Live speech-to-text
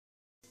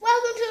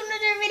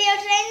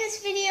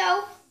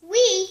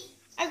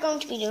going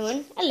to be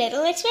doing a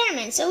little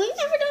experiment. So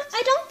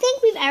I don't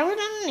think we've ever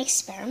done an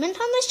experiment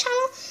on this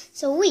channel.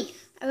 So we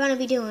are going to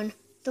be doing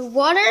the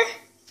water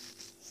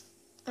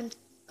and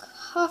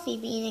coffee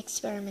bean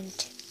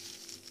experiment.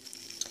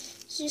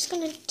 So just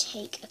going to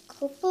take a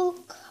couple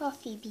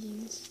coffee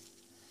beans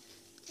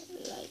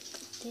like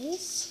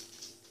this.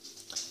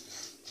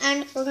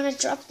 And we're going to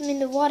drop them in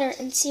the water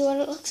and see what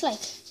it looks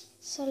like.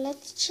 So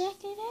let's check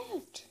it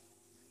out.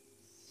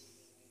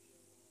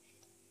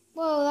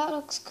 Whoa, that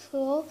looks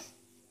cool.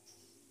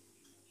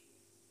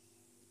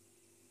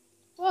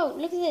 Whoa,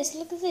 look at this,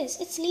 look at this.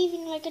 It's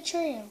leaving like a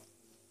trail.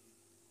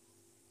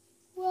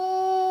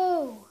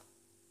 Whoa.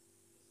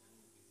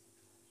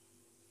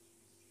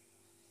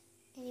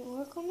 Any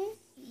more coming?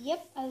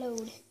 Yep, a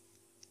load.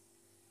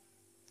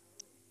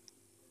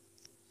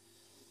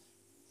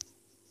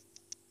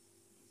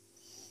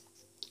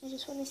 I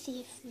just want to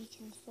see if we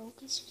can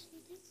focus or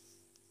something.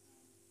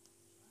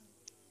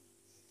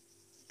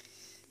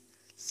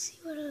 Let's see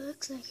what it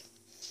looks like.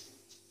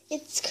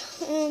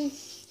 It's,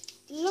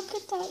 look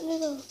at that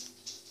little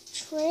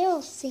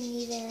trail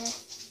thingy there.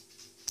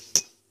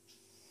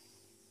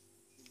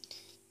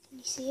 Can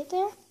you see it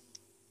there?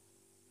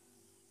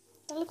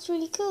 That looks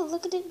really cool.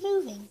 Look at it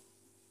moving.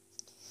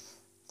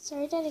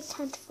 Sorry that it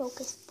can't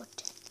focus, but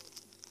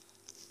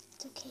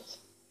it's okay.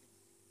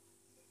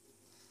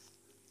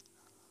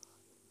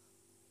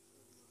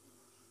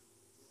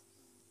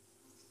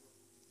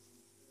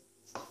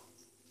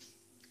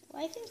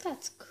 I think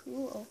that's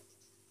cool.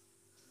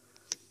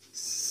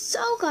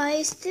 So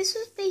guys, this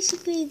was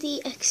basically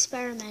the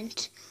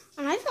experiment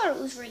and I thought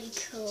it was really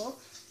cool.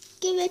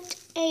 Give it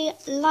a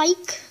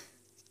like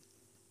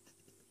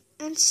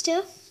and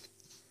stuff.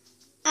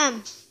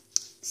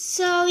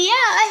 So yeah,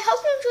 I hope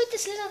you enjoyed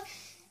this little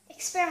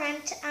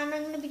experiment and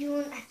I'm going to be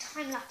doing a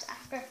time lapse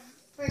after.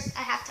 First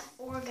I have to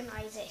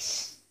organize it.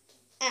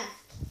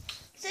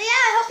 So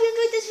yeah, I hope you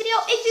enjoyed this video.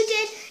 If you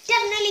did,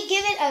 definitely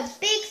give it a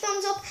big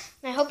thumbs up.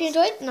 And I hope you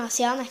enjoyed, and I'll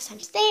see y'all next time.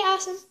 Stay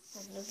awesome,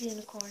 and love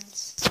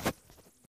unicorns.